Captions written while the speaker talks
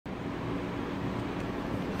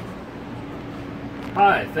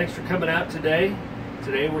Hi, thanks for coming out today.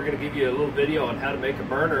 Today we're going to give you a little video on how to make a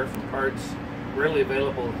burner from parts readily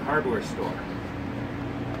available at the hardware store.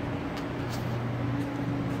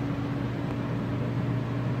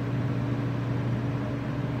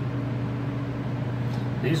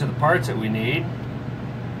 These are the parts that we need.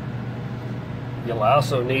 You'll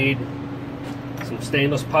also need some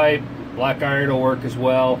stainless pipe. Black iron will work as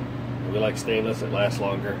well. We like stainless, it lasts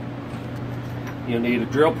longer. You'll need a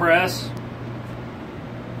drill press.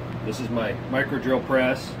 This is my micro drill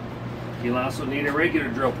press. You'll also need a regular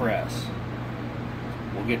drill press.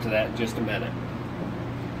 We'll get to that in just a minute.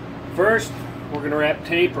 First, we're going to wrap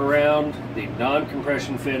tape around the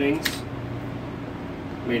non-compression fittings,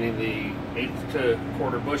 meaning the 1/8 to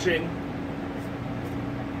 1/4 bushing,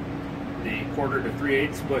 the 1/4 to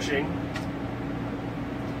 3/8 bushing,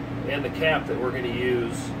 and the cap that we're going to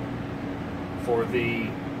use for the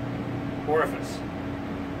orifice.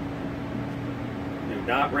 Do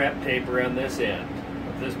not wrap tape around this end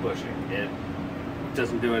of this bushing. It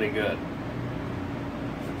doesn't do any good.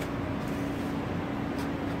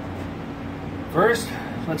 First,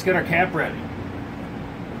 let's get our cap ready.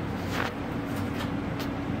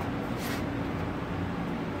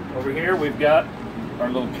 Over here we've got our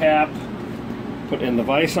little cap put in the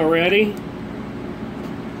vise already.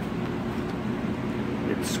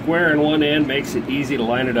 It's square in one end, makes it easy to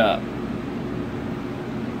line it up.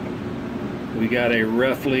 We got a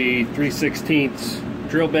roughly 3/16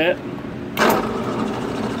 drill bit.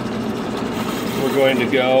 We're going to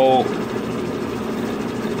go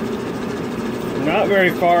not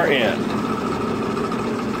very far in.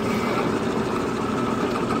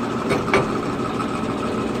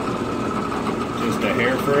 Just a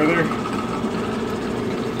hair further.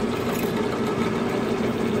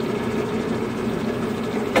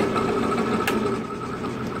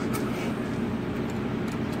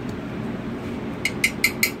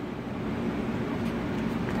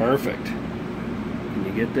 Perfect. Can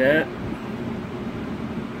you get that?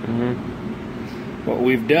 What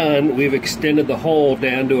we've done, we've extended the hole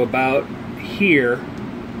down to about here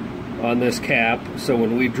on this cap, so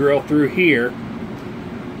when we drill through here,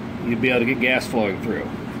 you'd be able to get gas flowing through.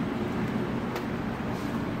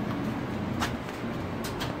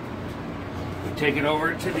 We take it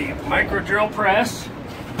over to the micro drill press.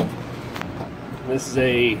 This is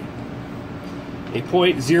a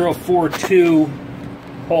 .042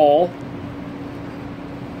 hole.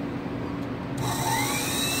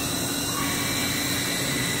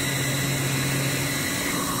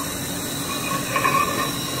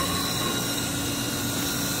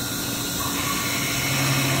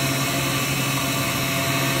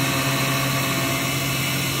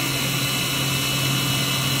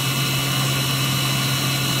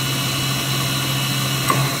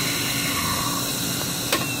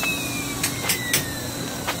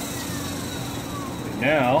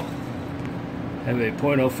 Now have a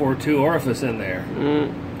 .042 orifice in there.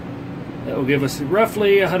 That will give us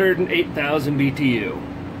roughly 108,000 BTU.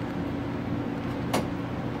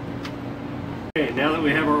 Okay, now that we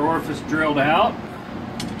have our orifice drilled out,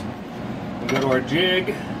 we go to our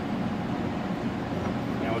jig.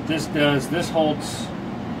 Now what this does, this holds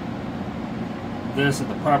this at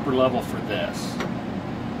the proper level for this.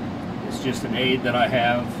 It's just an aid that I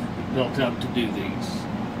have built up to do these.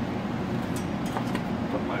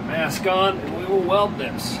 Mask on, and we will weld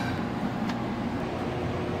this.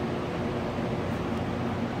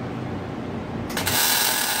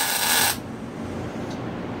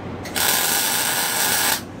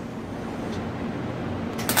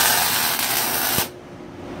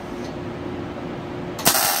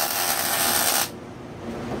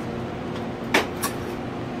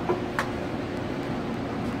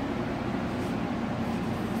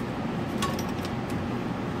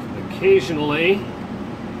 Occasionally,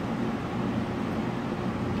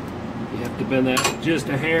 to bend that just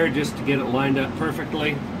a hair just to get it lined up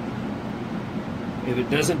perfectly. If it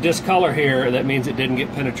doesn't discolor here, that means it didn't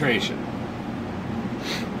get penetration.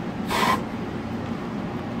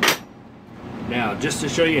 Now, just to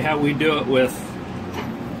show you how we do it with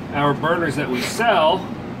our burners that we sell,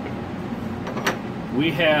 we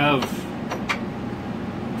have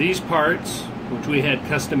these parts which we had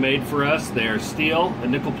custom made for us. They are steel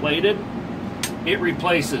and nickel plated. It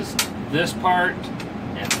replaces this part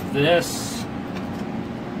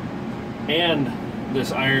and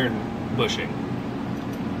this iron bushing.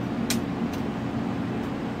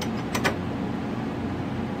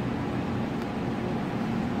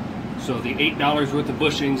 So the $8 worth of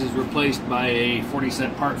bushings is replaced by a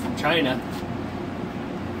 40-cent part from China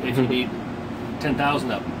if you need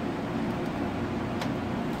 10,000 of them.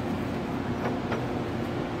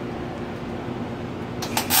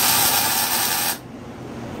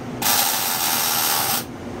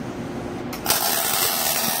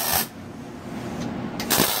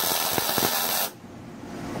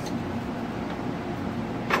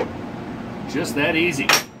 Just that easy.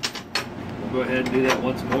 We'll go ahead and do that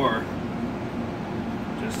once more,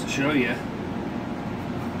 just to show you.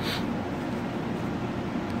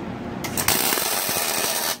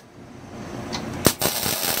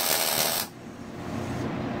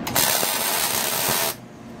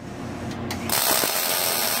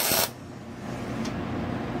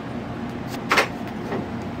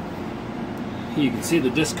 You can see the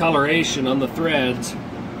discoloration on the threads.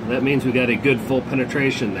 That means we got a good full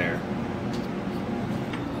penetration there.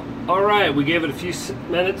 Alright, we gave it a few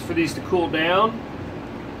minutes for these to cool down.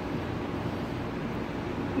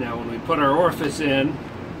 Now when we put our orifice in,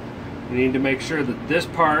 we need to make sure that this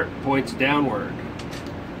part points downward.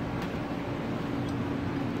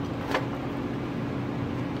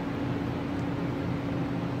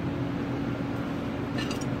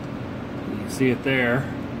 You can see it there.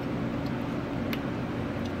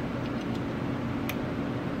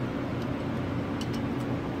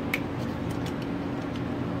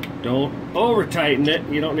 Don't over tighten it,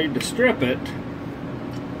 you don't need to strip it.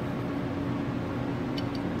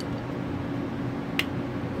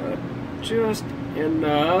 But just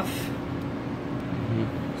enough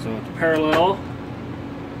so it's parallel,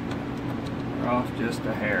 or off just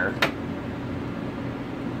a hair.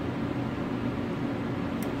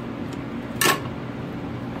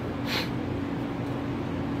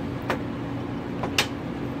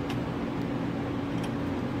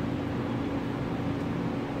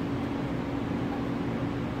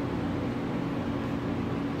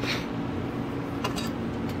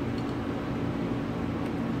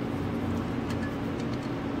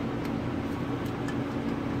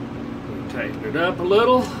 Tighten it up a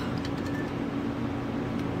little.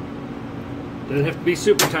 Doesn't have to be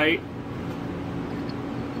super tight.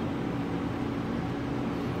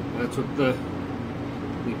 That's what the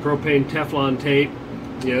propane Teflon tape.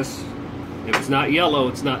 Yes, if it's not yellow,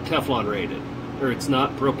 it's not Teflon rated, or it's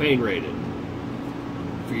not propane rated.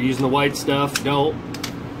 If you're using the white stuff, don't.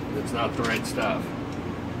 It's not the right stuff.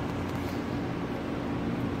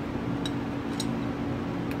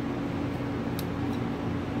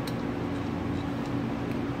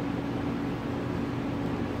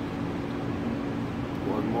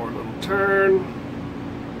 One more little turn.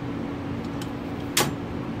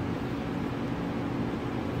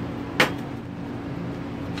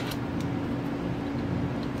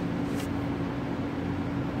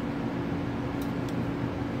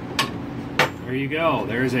 There you go.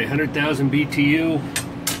 There's a 100,000 BTU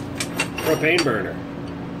propane burner.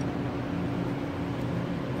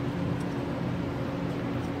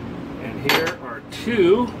 And here are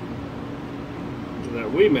two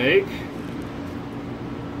that we make.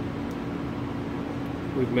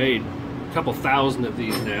 We've made a couple thousand of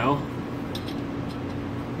these now.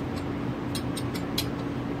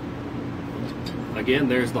 Again,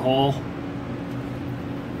 there's the hole.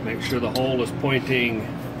 Make sure the hole is pointing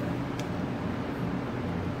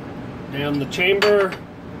down the chamber.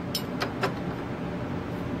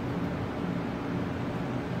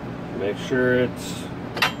 Make sure it's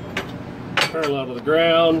parallel to the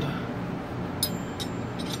ground.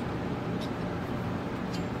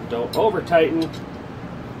 Don't over tighten.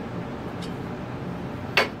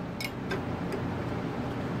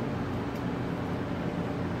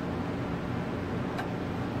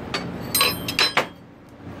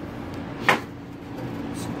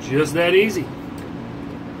 It's just that easy.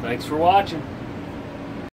 Thanks for watching.